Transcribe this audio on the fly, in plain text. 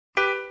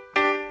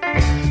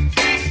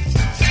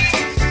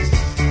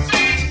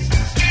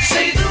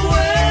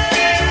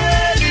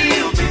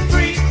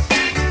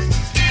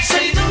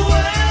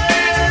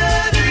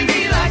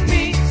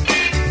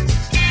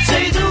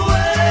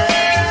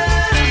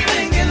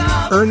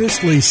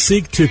earnestly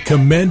seek to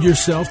commend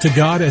yourself to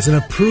God as an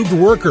approved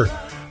worker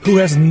who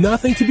has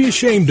nothing to be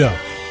ashamed of,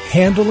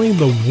 handling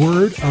the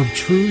word of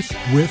truth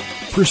with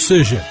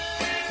precision.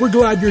 We're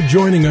glad you're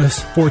joining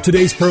us for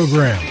today's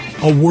program,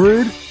 A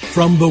Word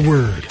from the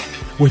Word,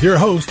 with your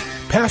host,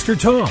 Pastor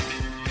Tom,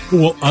 who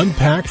will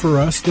unpack for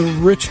us the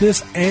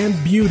richness and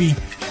beauty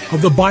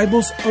of the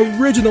Bible's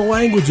original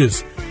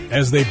languages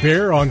as they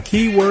bear on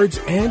key words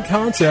and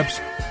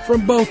concepts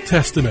from both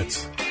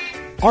Testaments.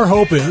 Our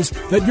hope is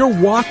that your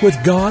walk with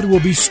God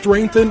will be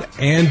strengthened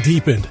and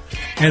deepened,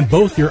 and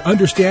both your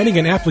understanding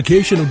and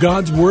application of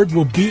God's Word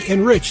will be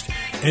enriched,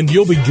 and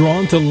you'll be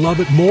drawn to love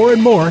it more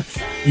and more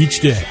each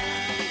day.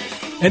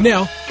 And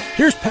now,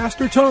 here's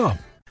Pastor Tom.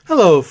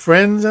 Hello,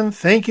 friends, and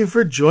thank you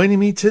for joining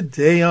me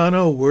today on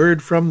A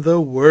Word from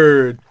the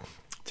Word.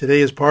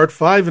 Today is part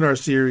 5 in our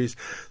series,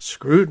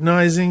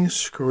 Scrutinizing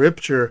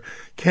Scripture.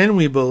 Can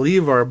we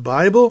believe our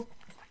Bible?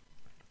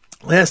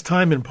 Last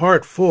time in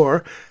part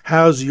 4,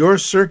 How's Your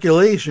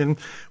Circulation?,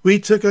 we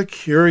took a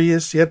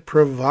curious yet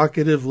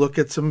provocative look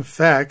at some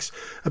facts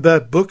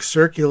about book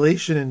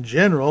circulation in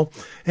general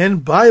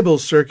and Bible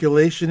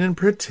circulation in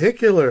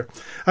particular.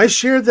 I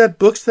shared that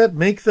books that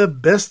make the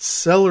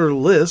bestseller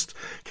list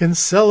can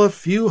sell a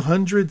few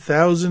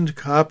 100,000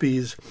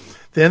 copies.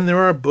 Then there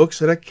are books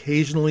that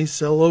occasionally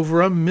sell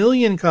over 1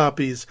 million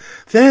copies.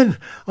 Then,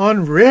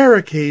 on rare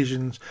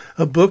occasions,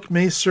 a book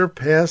may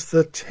surpass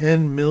the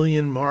 10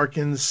 million mark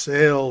in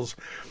sales.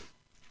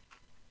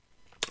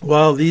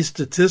 While these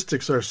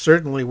statistics are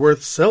certainly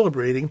worth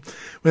celebrating,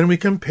 when we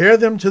compare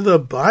them to the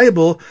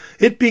Bible,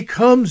 it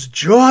becomes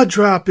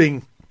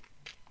jaw-dropping.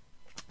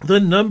 The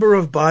number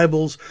of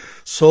Bibles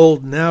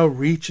sold now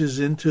reaches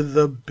into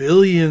the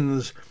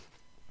billions.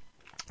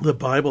 The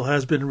Bible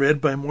has been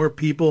read by more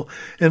people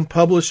and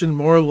published in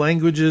more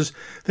languages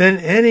than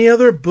any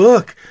other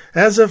book.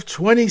 As of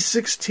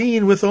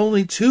 2016, with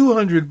only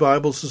 200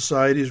 Bible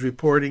societies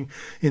reporting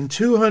in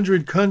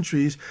 200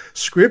 countries,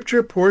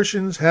 scripture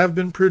portions have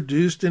been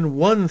produced in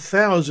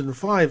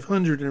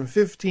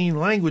 1,515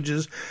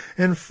 languages,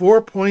 and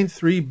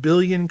 4.3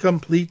 billion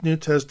complete New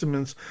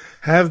Testaments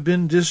have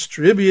been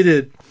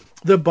distributed.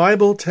 The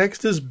Bible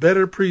text is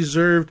better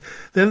preserved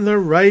than the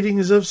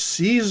writings of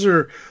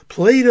Caesar,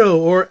 Plato,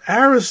 or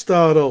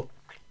Aristotle.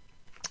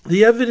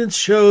 The evidence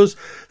shows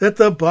that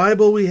the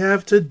Bible we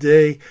have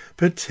today,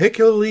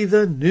 particularly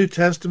the New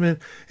Testament,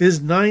 is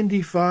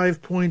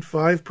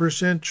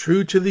 95.5%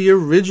 true to the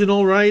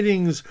original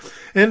writings.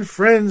 And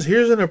friends,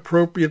 here's an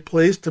appropriate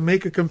place to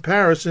make a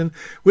comparison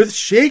with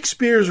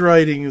Shakespeare's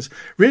writings,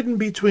 written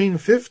between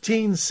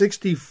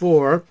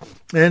 1564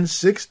 and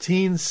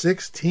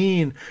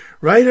 1616,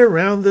 right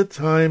around the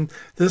time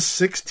the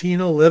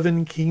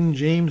 1611 King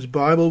James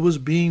Bible was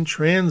being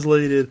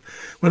translated.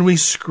 When we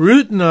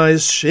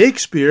scrutinize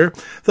Shakespeare,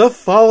 the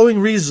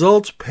following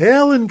results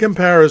pale in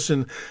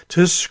comparison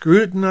to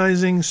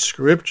scrutinizing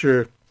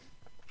Scripture.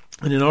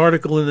 In an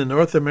article in the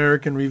North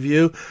American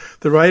Review,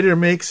 the writer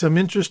makes some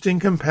interesting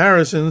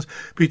comparisons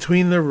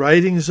between the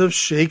writings of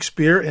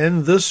Shakespeare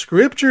and the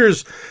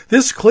Scriptures.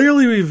 This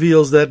clearly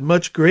reveals that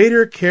much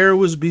greater care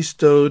was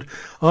bestowed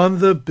on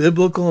the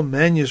biblical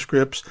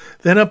manuscripts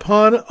than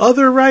upon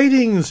other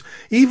writings,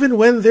 even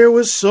when there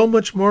was so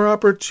much more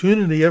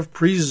opportunity of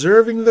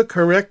preserving the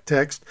correct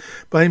text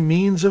by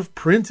means of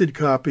printed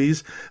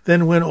copies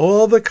than when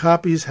all the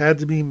copies had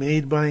to be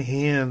made by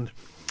hand.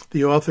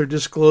 The author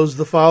disclosed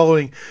the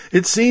following: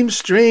 "It seems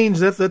strange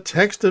that the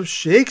text of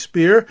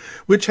Shakespeare,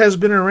 which has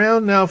been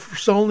around now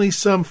for only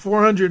some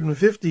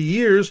 450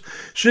 years,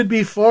 should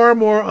be far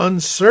more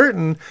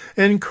uncertain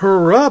and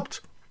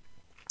corrupt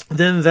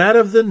than that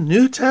of the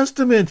New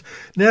Testament,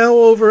 now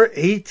over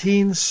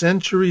 18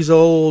 centuries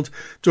old,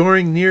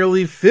 during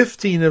nearly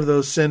 15 of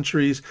those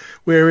centuries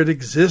where it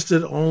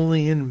existed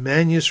only in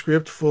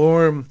manuscript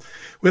form.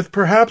 With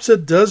perhaps a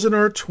dozen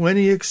or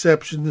 20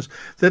 exceptions,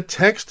 the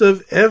text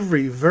of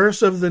every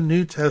verse of the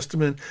New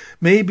Testament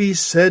may be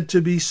said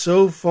to be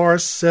so far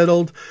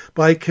settled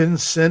by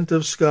consent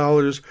of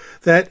scholars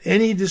that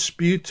any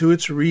dispute to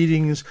its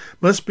readings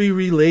must be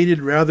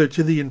related rather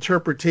to the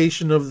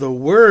interpretation of the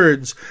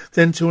words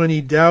than to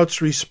any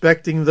doubts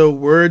respecting the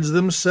words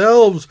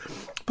themselves.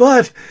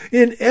 But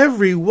in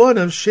every one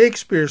of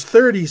Shakespeare's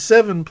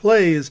 37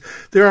 plays,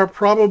 there are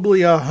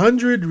probably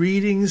 100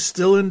 readings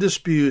still in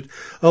dispute,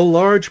 a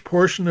large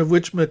portion of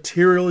which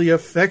materially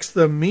affects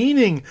the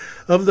meaning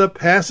of the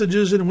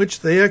passages in which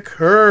they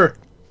occur."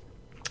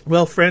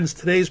 Well, friends,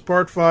 today's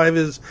part 5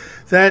 is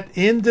that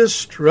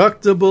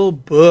indestructible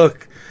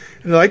book.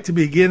 And I'd like to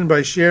begin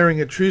by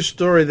sharing a true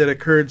story that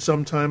occurred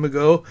some time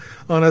ago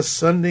on a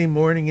Sunday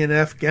morning in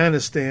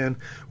Afghanistan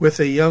with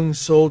a young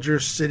soldier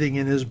sitting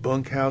in his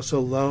bunkhouse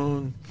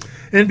alone.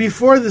 And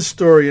before this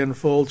story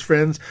unfolds,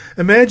 friends,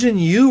 imagine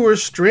you were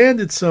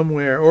stranded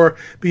somewhere or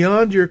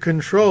beyond your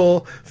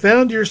control,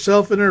 found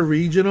yourself in a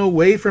region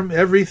away from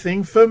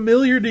everything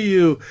familiar to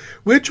you.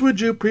 Which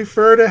would you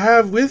prefer to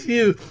have with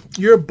you,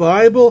 your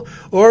Bible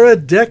or a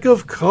deck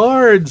of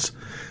cards?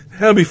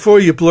 Now, before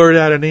you blurt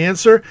out an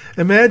answer,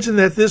 imagine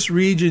that this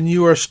region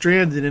you are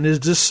stranded in is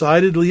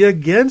decidedly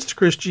against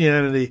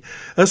Christianity,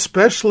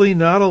 especially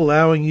not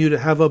allowing you to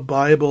have a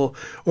Bible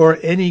or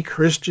any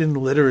Christian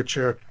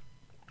literature.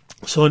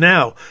 So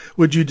now,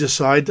 would you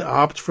decide to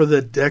opt for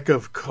the deck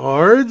of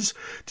cards?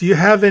 Do you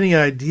have any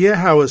idea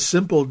how a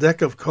simple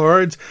deck of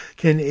cards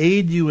can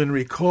aid you in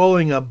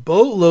recalling a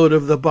boatload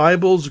of the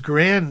Bible's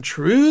grand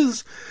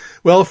truths?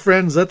 Well,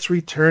 friends, let's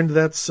return to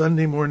that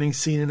Sunday morning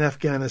scene in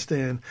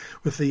Afghanistan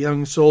with the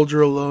young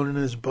soldier alone in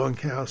his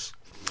bunkhouse.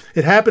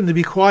 It happened to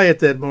be quiet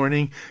that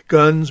morning.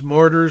 Guns,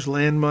 mortars,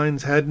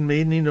 landmines hadn't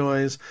made any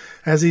noise.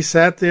 As he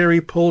sat there, he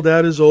pulled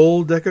out his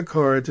old deck of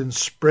cards and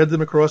spread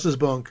them across his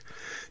bunk.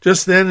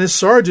 Just then his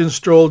sergeant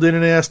strolled in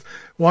and asked,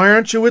 "Why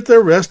aren't you with the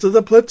rest of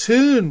the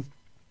platoon?"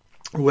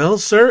 "Well,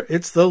 sir,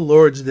 it's the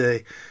Lord's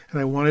Day, and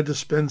I wanted to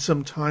spend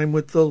some time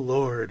with the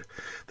Lord."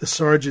 The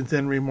sergeant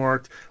then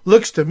remarked,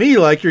 "Looks to me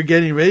like you're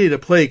getting ready to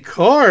play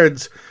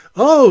cards."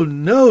 "Oh,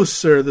 no,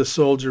 sir," the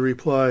soldier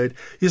replied.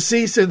 "You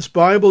see, since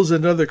Bibles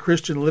and other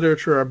Christian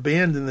literature are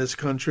banned in this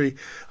country,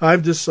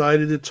 I've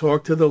decided to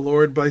talk to the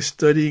Lord by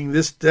studying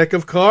this deck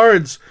of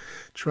cards."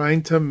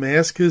 Trying to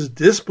mask his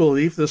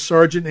disbelief, the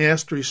sergeant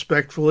asked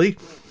respectfully,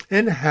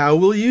 "And how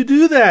will you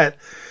do that?"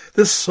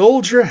 The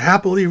soldier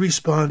happily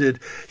responded,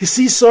 "You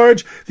see,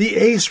 Sarge, the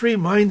ace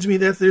reminds me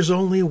that there's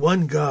only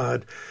one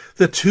God.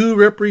 The two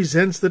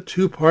represents the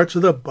two parts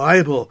of the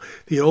Bible,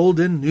 the Old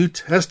and New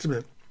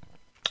Testament.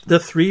 The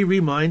three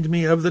remind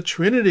me of the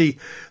Trinity,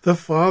 the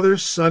Father,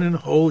 Son, and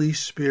Holy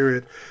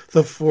Spirit.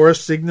 The four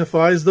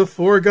signifies the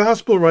four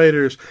gospel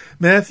writers,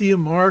 Matthew,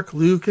 Mark,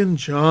 Luke, and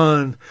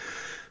John.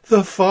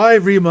 The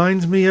 5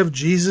 reminds me of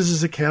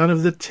Jesus' account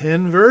of the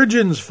 10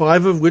 virgins,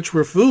 5 of which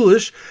were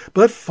foolish,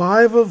 but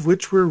 5 of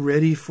which were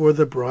ready for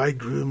the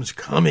bridegroom's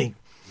coming.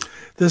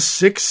 The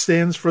 6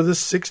 stands for the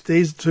 6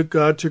 days it took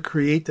God to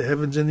create the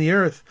heavens and the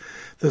earth.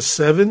 The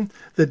 7,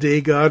 the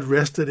day God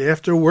rested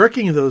after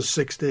working those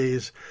 6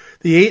 days.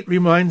 The 8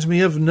 reminds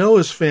me of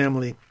Noah's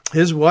family,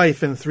 his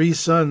wife and 3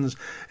 sons,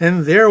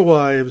 and their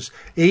wives,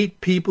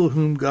 8 people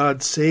whom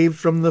God saved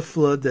from the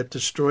flood that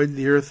destroyed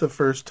the earth the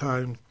first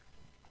time.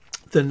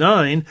 The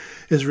 9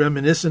 is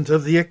reminiscent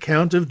of the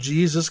account of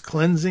Jesus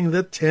cleansing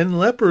the 10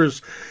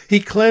 lepers. He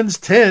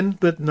cleansed 10,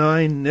 but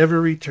 9 never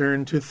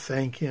returned to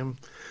thank him.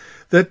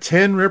 The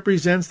 10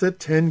 represents the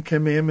 10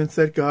 commandments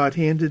that God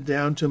handed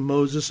down to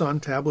Moses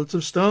on tablets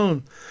of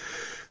stone.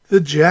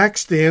 The Jack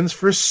stands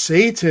for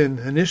Satan,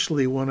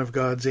 initially one of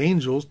God's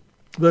angels,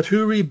 but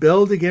who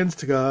rebelled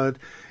against God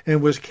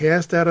and was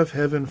cast out of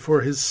heaven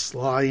for his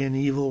sly and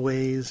evil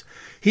ways.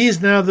 He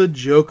is now the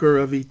joker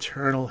of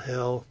eternal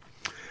hell.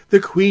 The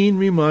Queen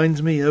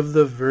reminds me of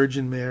the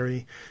Virgin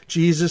Mary,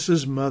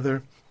 Jesus'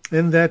 mother,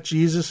 and that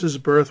Jesus'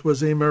 birth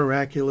was a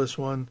miraculous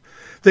one.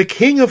 The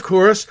King, of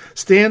course,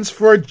 stands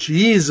for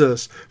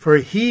Jesus, for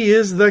he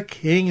is the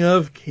King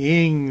of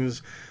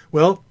Kings.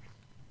 Well,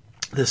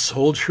 the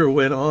soldier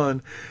went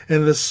on,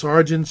 and the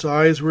sergeant's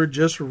eyes were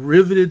just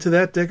riveted to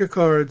that deck of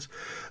cards.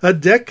 A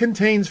deck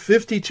contains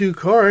 52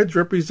 cards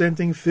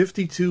representing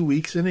 52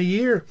 weeks in a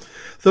year.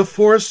 The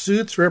 4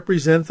 suits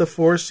represent the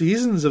 4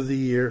 seasons of the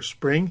year,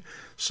 spring,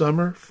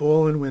 summer,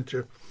 fall, and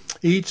winter.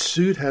 Each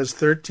suit has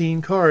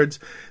 13 cards,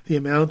 the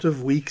amount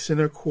of weeks in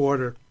a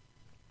quarter.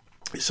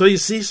 So you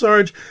see,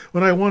 Sarge,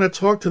 when I want to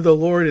talk to the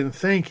Lord and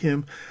thank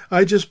him,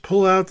 I just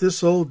pull out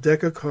this old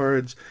deck of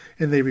cards,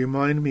 and they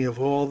remind me of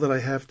all that I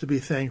have to be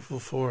thankful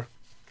for.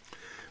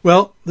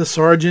 Well, the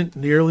sergeant,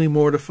 nearly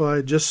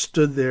mortified, just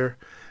stood there,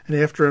 and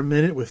after a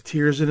minute, with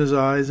tears in his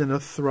eyes and a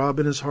throb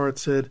in his heart,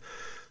 said,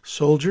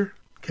 "Soldier,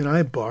 can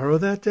I borrow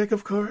that deck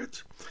of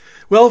cards?"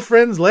 Well,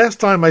 friends, last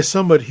time I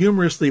somewhat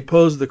humorously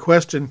posed the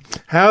question,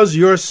 how's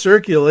your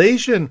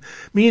circulation?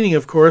 Meaning,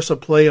 of course, a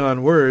play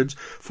on words,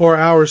 for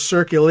our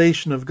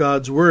circulation of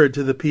God's Word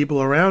to the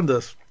people around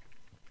us.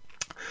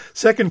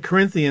 2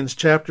 Corinthians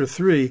chapter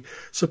 3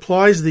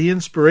 supplies the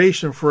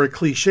inspiration for a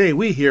cliche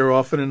we hear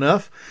often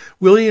enough.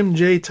 William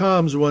J.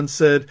 Toms once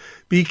said,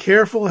 "Be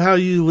careful how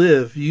you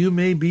live. You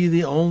may be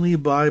the only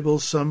Bible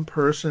some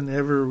person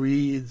ever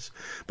reads."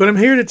 But I'm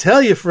here to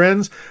tell you,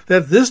 friends,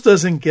 that this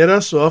doesn't get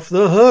us off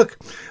the hook.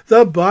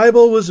 The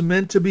Bible was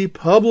meant to be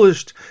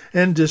published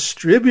and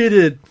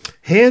distributed,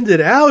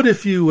 handed out,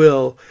 if you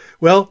will.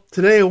 Well,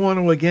 today I want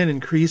to again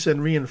increase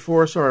and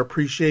reinforce our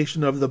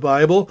appreciation of the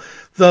Bible,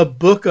 the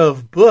book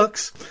of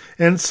books,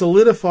 and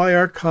solidify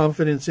our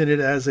confidence in it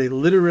as a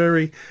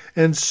literary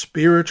and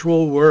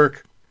spiritual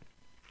work.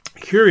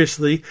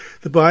 Curiously,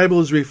 the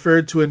Bible is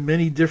referred to in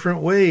many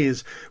different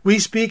ways. We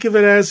speak of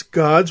it as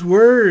God's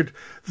Word,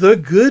 the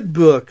good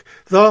book,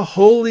 the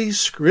Holy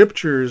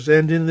Scriptures,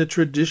 and in the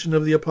tradition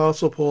of the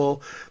Apostle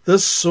Paul, the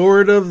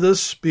sword of the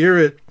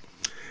Spirit.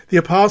 The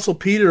Apostle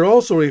Peter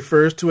also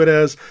refers to it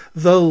as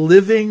the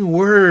living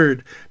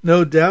Word,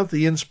 no doubt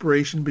the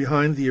inspiration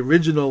behind the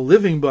original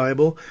Living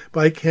Bible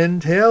by Ken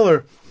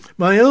Taylor.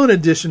 My own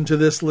addition to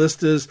this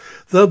list is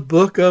the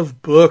Book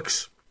of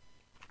Books.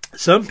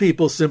 Some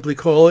people simply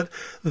call it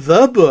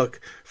the book,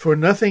 for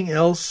nothing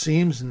else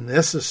seems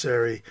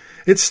necessary.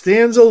 It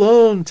stands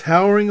alone,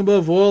 towering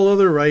above all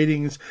other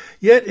writings,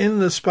 yet in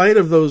the spite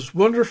of those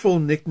wonderful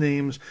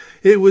nicknames,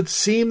 it would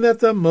seem that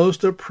the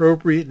most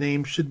appropriate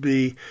name should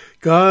be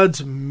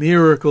God's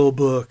Miracle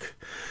Book.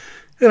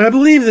 And I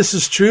believe this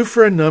is true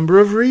for a number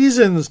of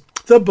reasons.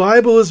 The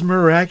Bible is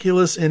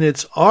miraculous in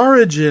its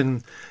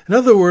origin. In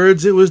other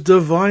words, it was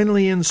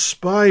divinely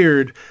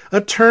inspired,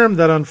 a term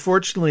that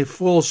unfortunately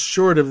falls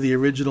short of the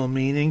original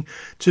meaning,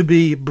 to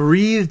be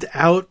breathed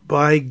out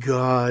by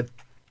God.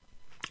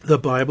 The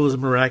Bible is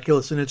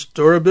miraculous in its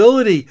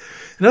durability.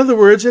 In other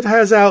words, it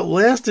has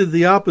outlasted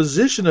the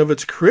opposition of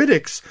its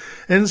critics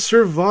and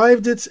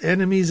survived its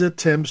enemies'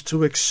 attempts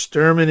to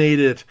exterminate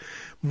it.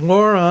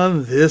 More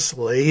on this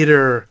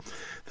later.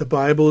 The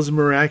Bible is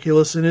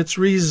miraculous in its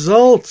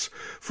results.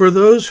 For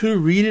those who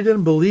read it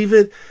and believe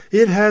it,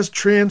 it has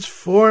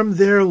transformed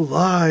their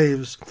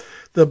lives.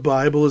 The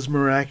Bible is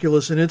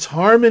miraculous in its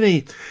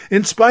harmony.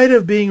 In spite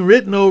of being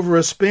written over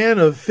a span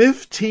of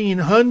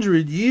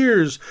 1,500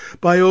 years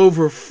by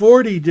over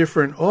 40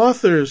 different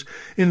authors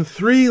in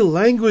 3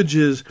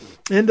 languages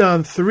and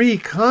on 3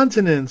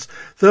 continents,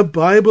 the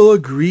Bible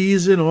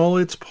agrees in all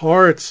its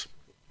parts.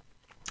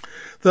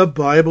 The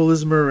Bible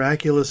is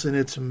miraculous in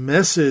its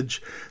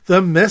message.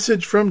 The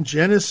message from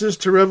Genesis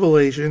to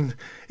Revelation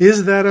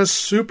is that a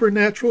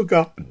supernatural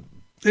God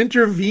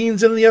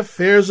intervenes in the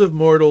affairs of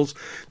mortals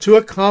to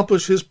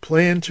accomplish his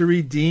plan to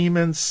redeem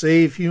and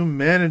save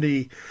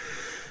humanity.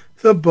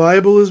 The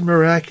Bible is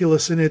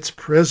miraculous in its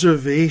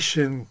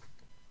preservation.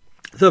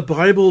 The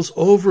Bible's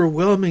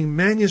overwhelming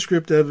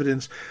manuscript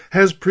evidence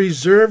has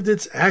preserved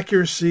its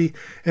accuracy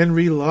and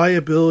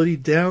reliability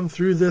down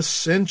through the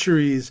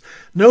centuries.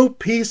 No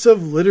piece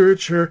of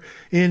literature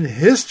in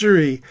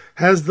history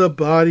has the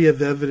body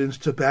of evidence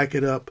to back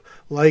it up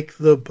like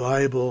the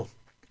Bible.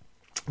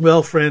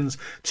 Well, friends,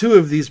 2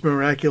 of these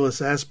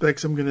miraculous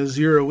aspects I'm going to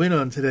zero in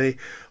on today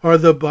are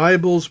the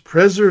Bible's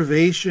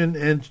preservation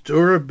and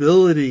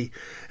durability.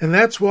 And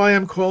that's why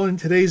I'm calling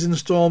today's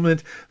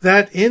installment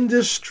That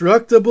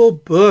Indestructible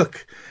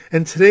Book.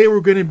 And today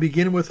we're going to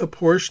begin with a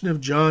portion of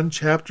John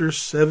chapter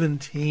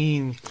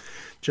 17.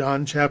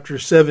 John chapter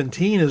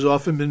 17 has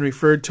often been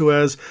referred to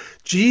as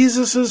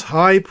Jesus'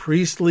 high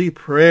priestly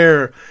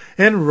prayer,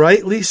 and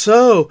rightly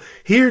so.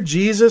 Here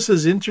Jesus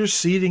is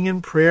interceding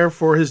in prayer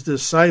for his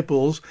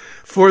disciples,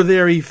 for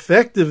their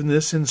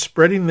effectiveness in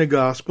spreading the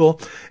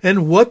gospel,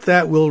 and what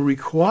that will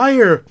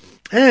require,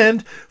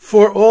 and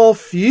for all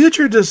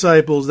future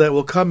disciples that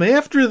will come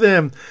after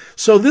them.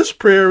 So this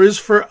prayer is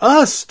for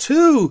us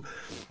too.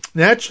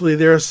 Naturally,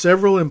 there are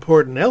several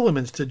important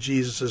elements to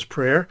Jesus'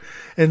 prayer,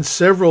 and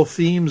several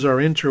themes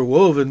are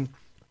interwoven.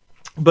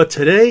 But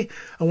today,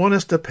 I want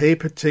us to pay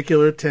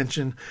particular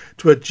attention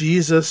to what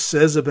Jesus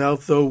says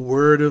about the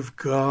Word of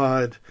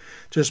God.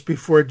 Just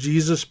before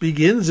Jesus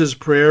begins his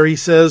prayer, he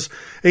says,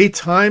 "A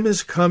time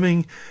is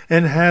coming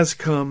and has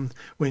come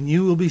when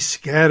you will be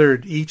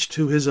scattered, each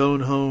to his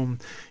own home.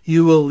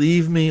 You will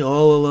leave me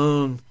all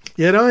alone.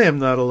 Yet I am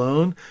not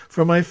alone,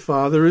 for my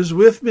Father is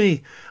with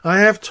me. I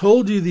have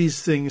told you these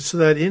things so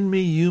that in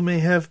me you may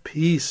have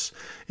peace.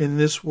 In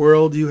this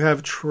world you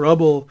have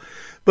trouble,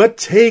 but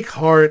take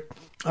heart,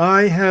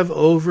 I have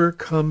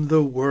overcome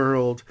the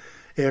world."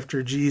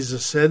 After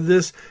Jesus said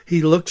this,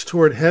 he looked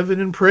toward heaven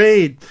and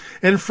prayed.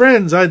 And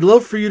friends, I'd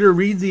love for you to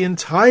read the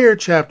entire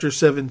chapter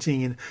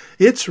 17.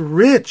 It's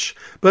rich,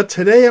 but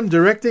today I'm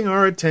directing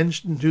our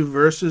attention to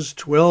verses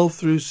 12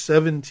 through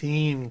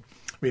 17.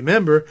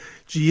 Remember,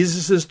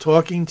 Jesus is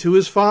talking to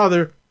his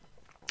Father.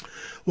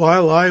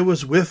 "While I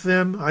was with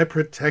them, I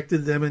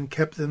protected them and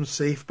kept them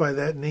safe by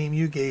that name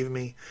you gave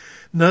me.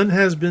 None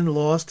has been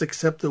lost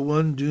except the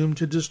one doomed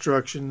to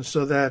destruction,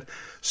 so that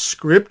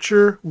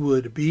Scripture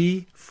would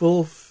be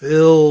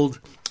fulfilled."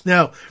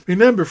 Now,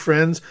 remember,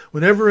 friends,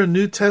 whenever a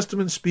New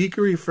Testament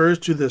speaker refers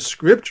to the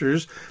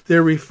Scriptures,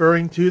 they're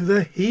referring to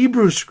the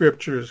Hebrew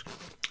Scriptures,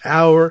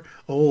 our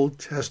Old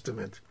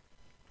Testament.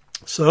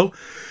 So,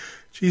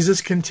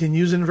 Jesus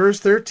continues in verse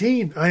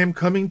 13, "I am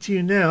coming to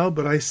you now,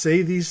 but I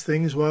say these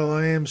things while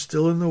I am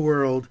still in the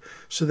world,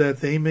 so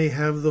that they may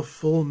have the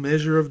full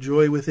measure of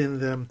joy within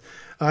them.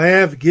 I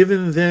have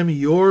given them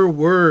your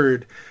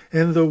word,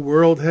 and the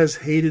world has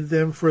hated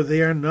them, for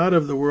they are not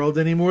of the world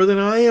any more than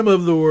I am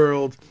of the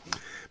world.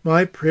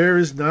 My prayer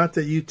is not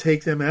that you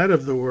take them out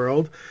of the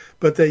world,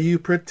 but that you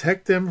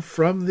protect them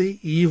from the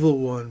evil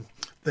one.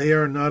 They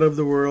are not of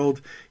the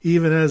world,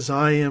 even as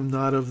I am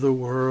not of the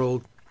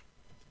world.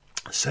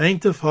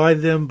 Sanctify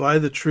them by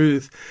the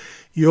truth.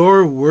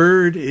 Your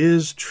word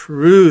is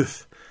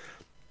truth."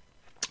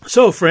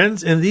 So,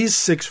 friends, in these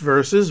 6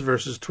 verses,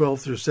 verses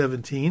 12 through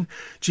 17,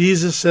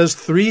 Jesus says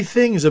 3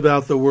 things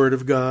about the Word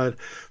of God.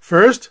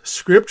 First,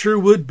 Scripture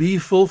would be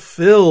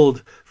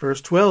fulfilled. Verse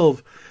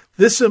 12,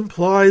 this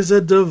implies a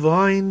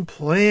divine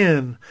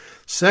plan.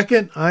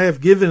 Second, I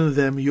have given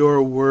them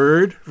your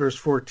word. Verse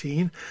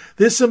 14,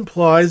 this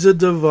implies a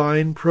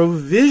divine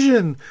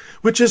provision,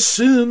 which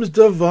assumes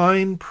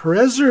divine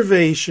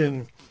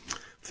preservation.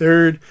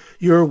 Third,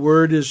 your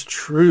word is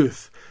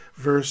truth.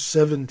 Verse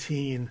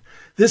 17.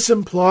 This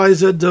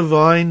implies a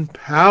divine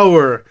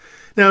power.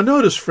 Now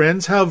notice,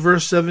 friends, how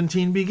verse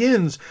 17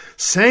 begins.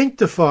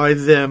 Sanctify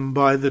them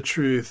by the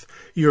truth.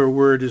 Your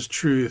word is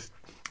truth.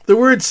 The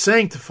word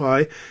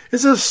sanctify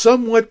is a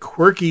somewhat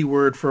quirky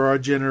word for our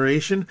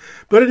generation,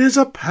 but it is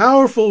a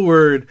powerful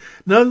word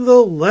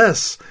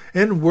nonetheless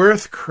and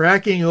worth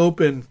cracking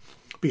open.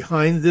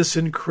 Behind this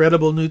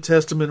incredible New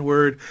Testament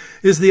word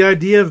is the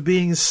idea of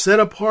being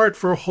set apart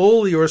for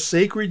holy or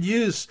sacred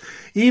use,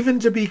 even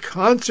to be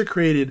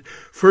consecrated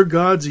for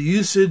God's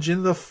usage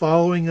in the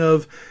following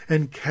of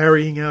and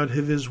carrying out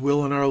of His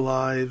will in our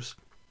lives.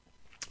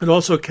 It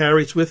also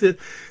carries with it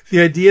the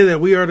idea that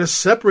we are to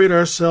separate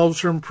ourselves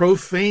from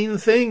profane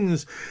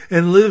things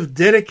and live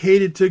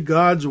dedicated to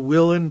God's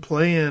will and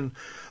plan.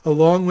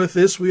 Along with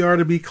this, we are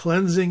to be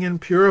cleansing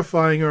and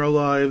purifying our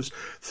lives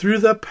through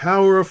the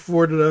power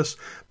afforded us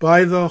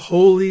by the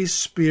Holy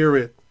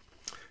Spirit.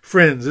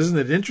 Friends, isn't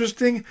it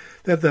interesting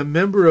that the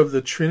member of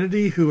the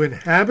Trinity who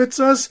inhabits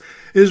us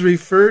is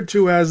referred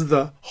to as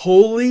the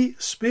Holy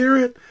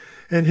Spirit?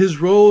 And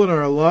his role in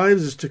our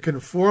lives is to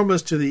conform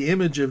us to the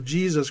image of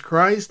Jesus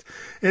Christ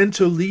and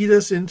to lead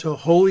us into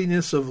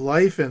holiness of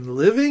life and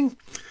living?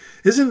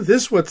 Isn't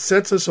this what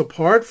sets us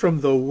apart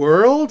from the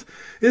world?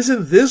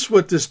 Isn't this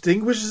what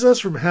distinguishes us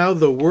from how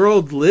the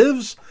world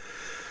lives?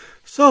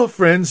 So,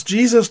 friends,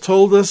 Jesus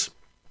told us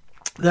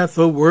that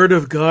the Word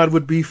of God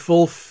would be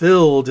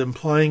fulfilled,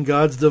 implying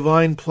God's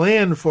divine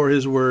plan for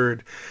His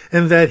Word,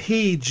 and that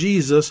He,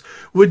 Jesus,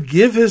 would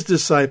give His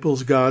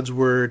disciples God's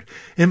Word,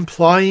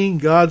 implying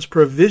God's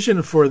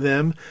provision for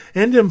them,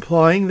 and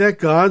implying that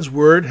God's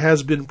Word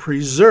has been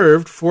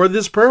preserved for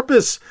this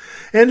purpose.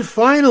 And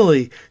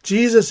finally,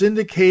 Jesus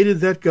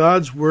indicated that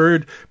God's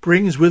Word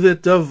brings with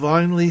it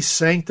divinely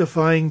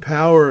sanctifying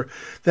power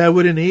that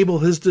would enable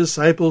His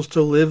disciples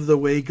to live the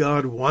way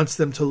God wants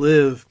them to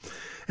live.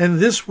 And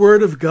this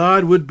Word of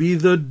God would be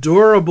the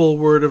durable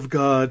Word of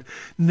God,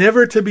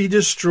 never to be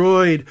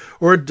destroyed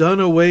or done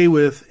away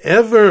with,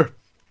 ever.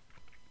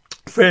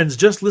 Friends,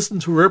 just listen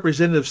to a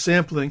representative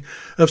sampling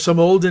of some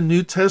Old and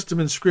New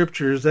Testament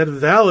scriptures that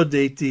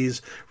validate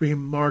these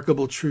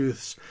remarkable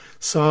truths.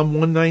 Psalm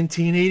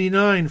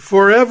 119:89,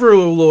 Forever,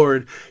 O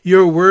Lord,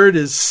 your word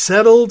is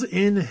settled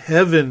in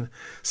heaven.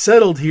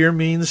 Settled here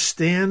means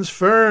stands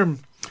firm.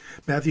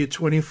 Matthew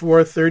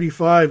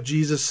 24:35,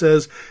 Jesus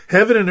says,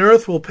 Heaven and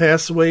earth will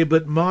pass away,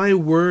 but my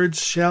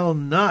words shall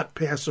not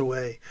pass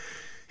away.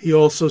 He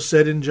also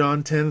said in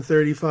John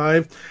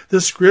 10:35, the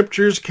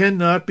scriptures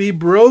cannot be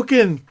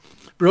broken.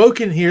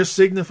 Broken here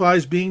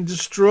signifies being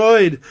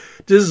destroyed,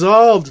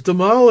 dissolved,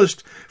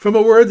 demolished, from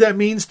a word that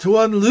means to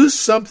unloose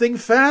something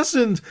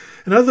fastened.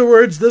 In other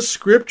words, the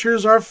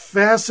scriptures are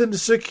fastened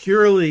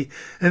securely,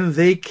 and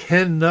they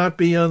cannot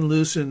be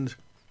unloosened.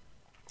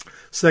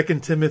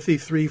 2 Timothy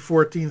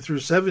 3:14 through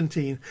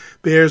 17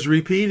 bears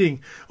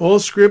repeating. All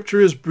scripture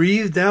is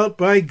breathed out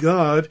by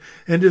God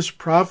and is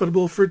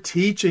profitable for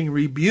teaching,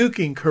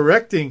 rebuking,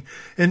 correcting,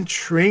 and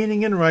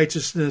training in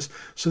righteousness,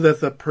 so that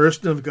the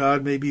person of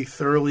God may be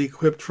thoroughly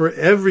equipped for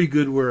every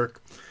good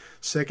work.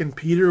 2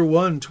 Peter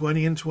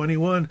 1:20 and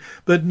 21.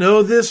 But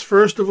know this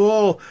first of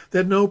all,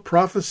 that no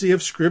prophecy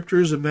of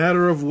Scripture is a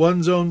matter of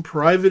one's own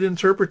private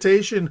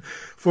interpretation,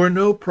 for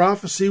no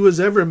prophecy was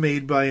ever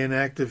made by an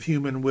act of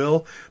human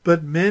will,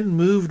 but men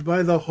moved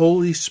by the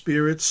Holy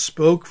Spirit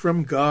spoke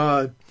from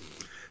God.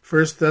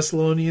 1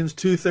 Thessalonians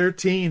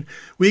 2:13,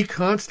 we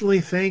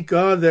constantly thank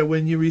God that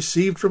when you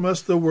received from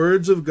us the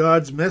words of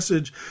God's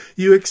message,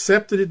 you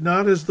accepted it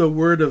not as the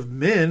word of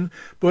men,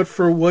 but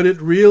for what it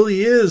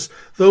really is,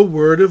 the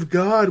word of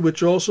God,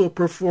 which also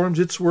performs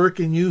its work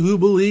in you who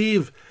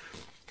believe.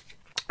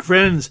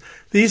 Friends,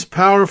 these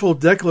powerful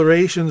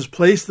declarations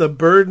place the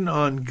burden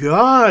on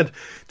God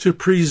to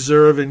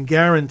preserve and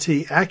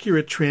guarantee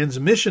accurate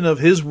transmission of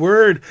His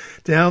Word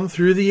down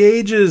through the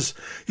ages.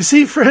 You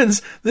see,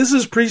 friends, this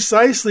is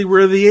precisely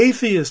where the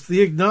atheist,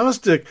 the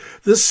agnostic,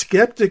 the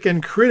skeptic,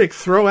 and critic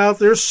throw out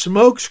their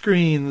smoke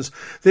screens.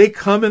 They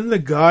come in the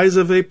guise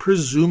of a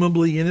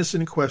presumably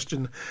innocent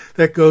question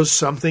that goes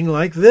something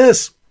like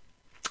this.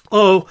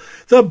 Oh,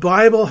 the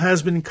Bible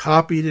has been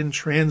copied and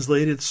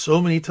translated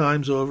so many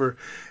times over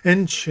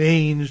and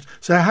changed.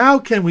 So how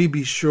can we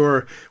be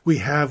sure we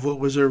have what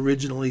was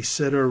originally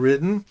said or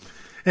written?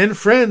 And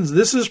friends,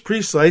 this is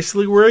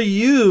precisely where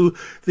you,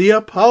 the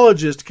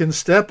apologist, can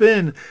step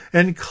in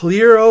and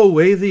clear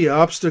away the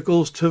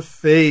obstacles to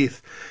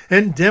faith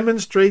and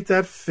demonstrate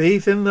that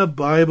faith in the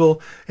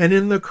Bible and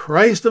in the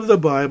Christ of the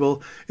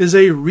Bible is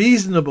a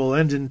reasonable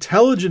and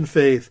intelligent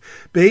faith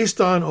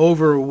based on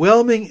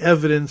overwhelming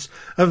evidence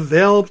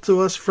available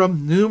to us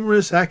from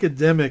numerous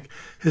academic,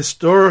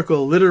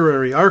 historical,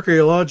 literary,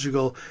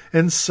 archaeological,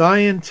 and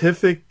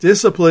scientific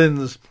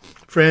disciplines.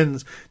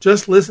 Friends,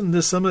 just listen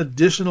to some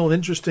additional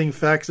interesting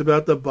facts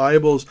about the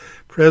Bible's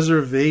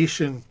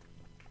preservation.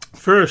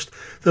 First,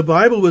 the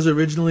Bible was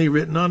originally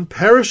written on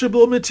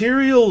perishable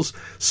materials: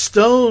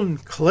 stone,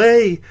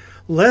 clay,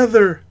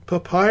 leather,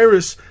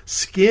 papyrus,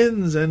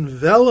 skins, and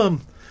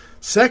vellum.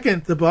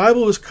 Second, the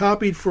Bible was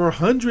copied for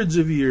hundreds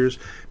of years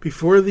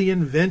before the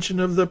invention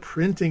of the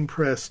printing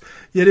press,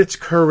 yet its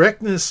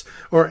correctness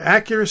or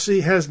accuracy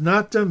has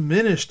not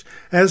diminished,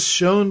 as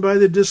shown by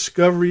the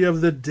discovery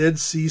of the Dead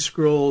Sea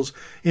Scrolls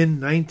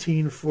in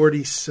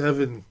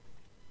 1947.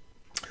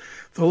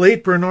 The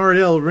late Bernard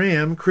L.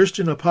 Ram,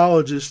 Christian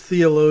apologist,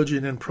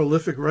 theologian, and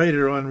prolific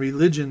writer on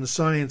religion,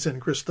 science, and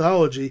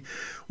Christology,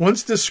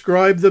 once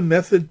described the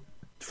method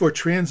for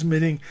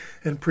transmitting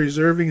and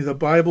preserving the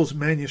Bible's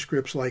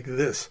manuscripts like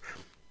this.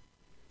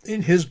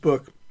 In his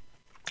book,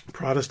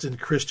 Protestant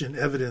Christian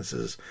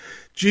Evidences,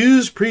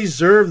 Jews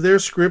preserve their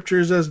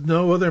scriptures as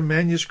no other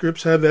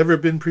manuscripts have ever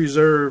been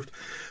preserved.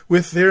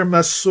 With their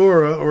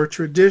Masorah, or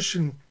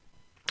tradition,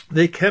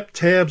 they kept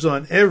tabs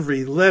on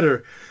every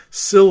letter,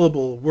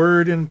 syllable,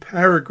 word, and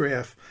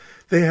paragraph.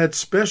 They had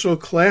special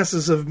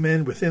classes of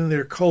men within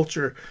their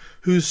culture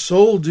whose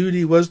sole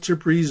duty was to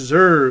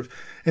preserve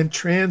and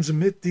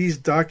transmit these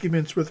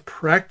documents with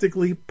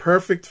practically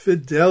perfect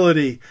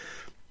fidelity.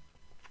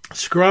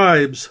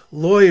 Scribes,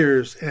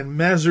 lawyers, and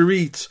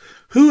Masoretes,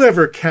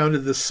 whoever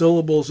counted the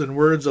syllables and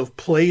words of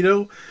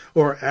Plato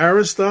or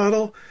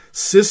Aristotle,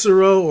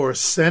 Cicero or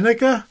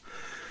Seneca?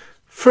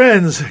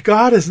 Friends,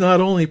 God has not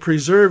only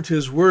preserved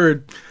his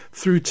word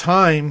through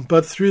time,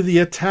 but through the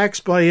attacks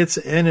by its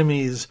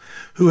enemies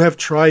who have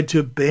tried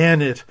to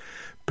ban it,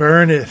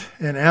 burn it,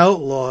 and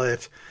outlaw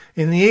it.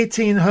 In the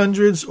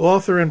 1800s,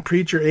 author and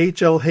preacher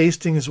H.L.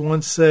 Hastings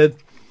once said,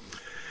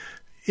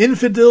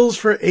 "Infidels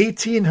for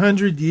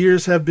 1800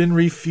 years have been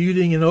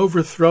refuting and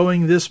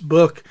overthrowing this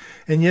book,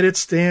 and yet it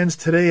stands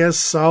today as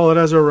solid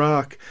as a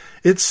rock.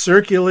 Its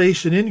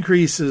circulation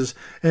increases,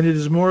 and it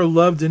is more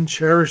loved and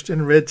cherished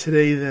and read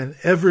today than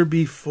ever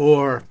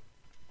before."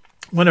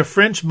 When a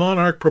French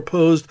monarch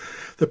proposed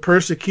the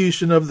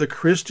persecution of the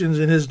Christians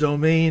in his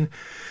domain,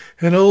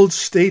 an old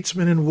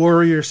statesman and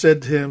warrior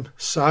said to him,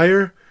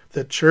 "Sire,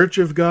 the Church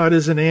of God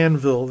is an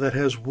anvil that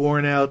has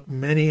worn out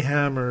many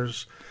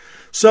hammers."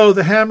 So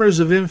the hammers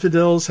of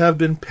infidels have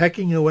been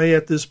pecking away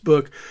at this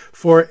book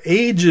for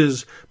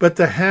ages, but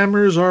the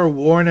hammers are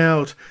worn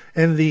out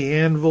and the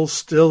anvil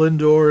still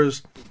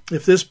endures.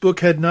 If this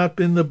book had not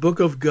been the book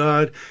of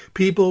God,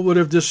 people would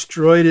have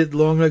destroyed it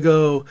long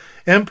ago.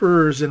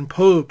 Emperors and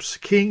popes,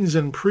 kings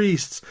and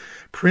priests,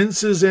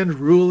 princes and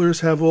rulers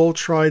have all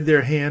tried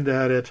their hand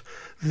at it.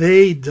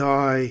 They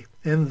die,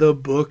 and the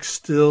book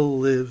still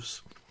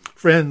lives.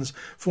 Friends,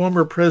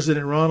 former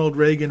President Ronald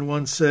Reagan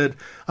once said,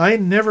 "I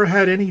never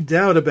had any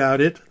doubt about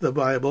it," the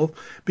Bible,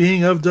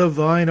 being of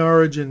divine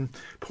origin.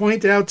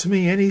 Point out to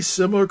me any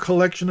similar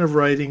collection of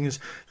writings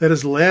that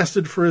has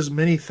lasted for as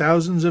many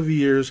thousands of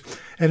years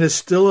and is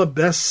still a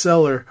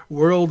bestseller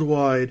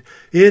worldwide.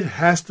 It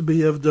has to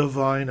be of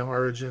divine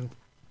origin.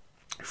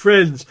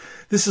 Friends,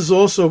 this is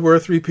also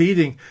worth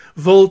repeating.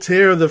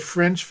 Voltaire, the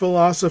French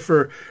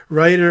philosopher,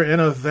 writer, and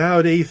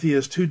avowed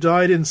atheist who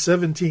died in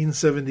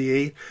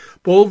 1778,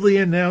 boldly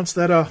announced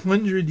that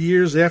 100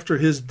 years after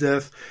his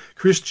death,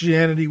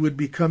 Christianity would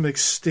become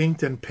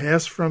extinct and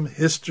pass from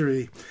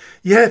history.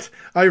 Yet,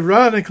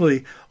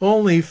 ironically,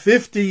 only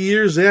 50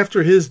 years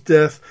after his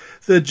death,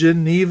 the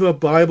Geneva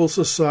Bible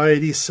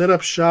Society set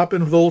up shop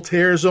in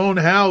Voltaire's own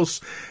house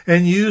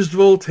and used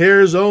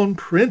Voltaire's own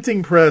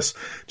printing press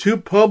to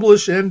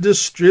publish and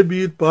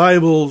distribute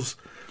Bibles.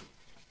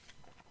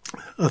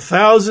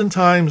 1,000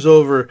 times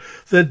over,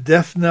 the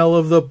death knell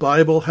of the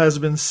Bible has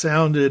been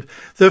sounded,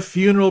 the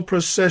funeral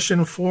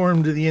procession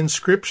formed, the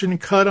inscription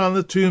cut on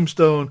the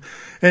tombstone,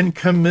 and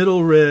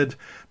committal read,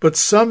 but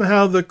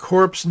somehow the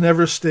corpse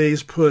never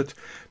stays put.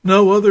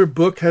 No other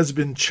book has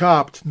been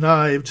chopped,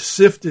 knifed,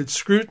 sifted,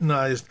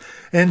 scrutinized,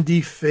 and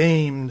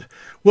defamed.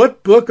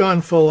 What book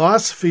on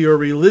philosophy or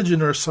religion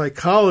or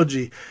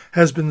psychology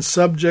has been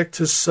subject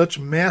to such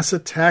mass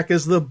attack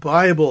as the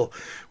Bible,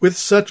 with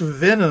such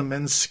venom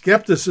and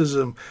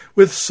skepticism,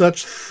 with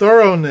such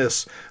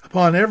thoroughness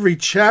upon every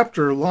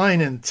chapter, line,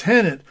 and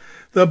tenet?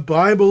 The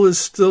Bible is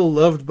still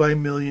loved by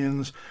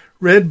millions,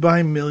 read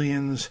by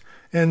millions,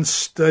 and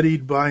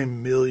studied by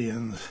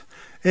millions.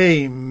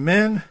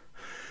 Amen.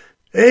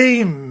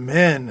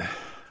 Amen.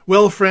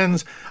 Well,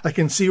 friends, I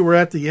can see we're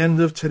at the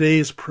end of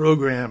today's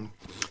program.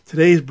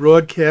 Today's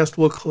broadcast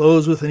will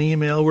close with an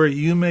email where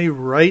you may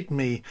write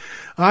me.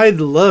 I'd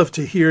love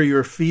to hear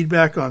your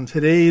feedback on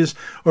today's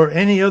or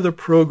any other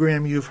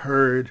program you've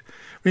heard.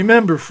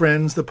 Remember,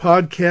 friends, the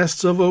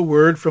podcasts of A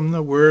Word from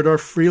the Word are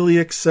freely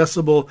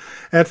accessible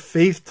at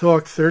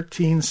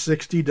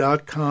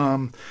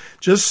faithtalk1360.com.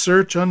 Just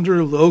search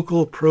under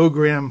local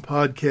program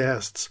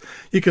podcasts.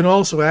 You can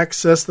also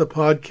access the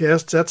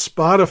podcasts at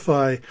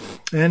Spotify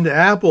and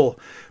Apple.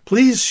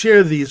 Please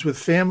share these with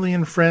family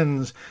and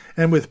friends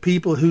and with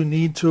people who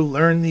need to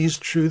learn these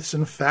truths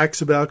and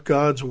facts about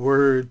God's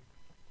Word,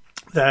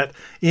 that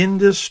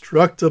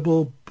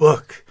indestructible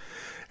book.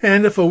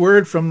 And if A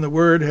Word from the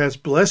Word has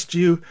blessed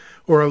you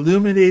or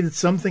illuminated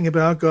something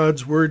about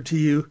God's Word to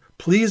you,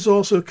 please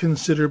also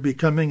consider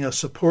becoming a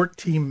support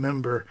team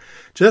member.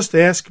 Just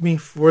ask me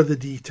for the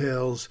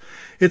details.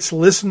 It's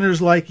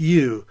listeners like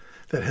you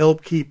that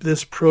help keep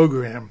this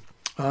program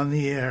on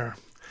the air.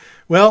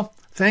 Well,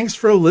 thanks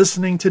for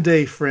listening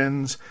today,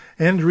 friends.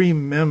 And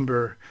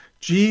remember,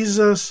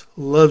 Jesus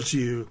loves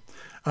you.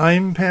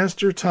 I'm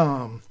Pastor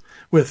Tom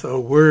with a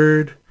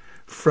word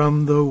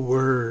from the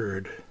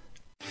Word.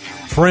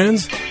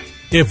 Friends,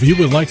 if you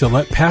would like to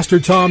let Pastor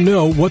Tom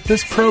know what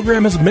this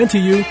program has meant to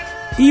you,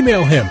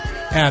 email him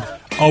at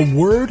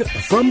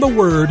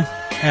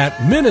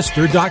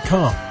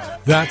awordfromtheword@minister.com.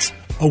 That's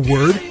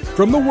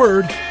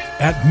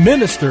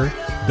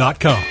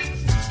awordfromtheword@minister.com.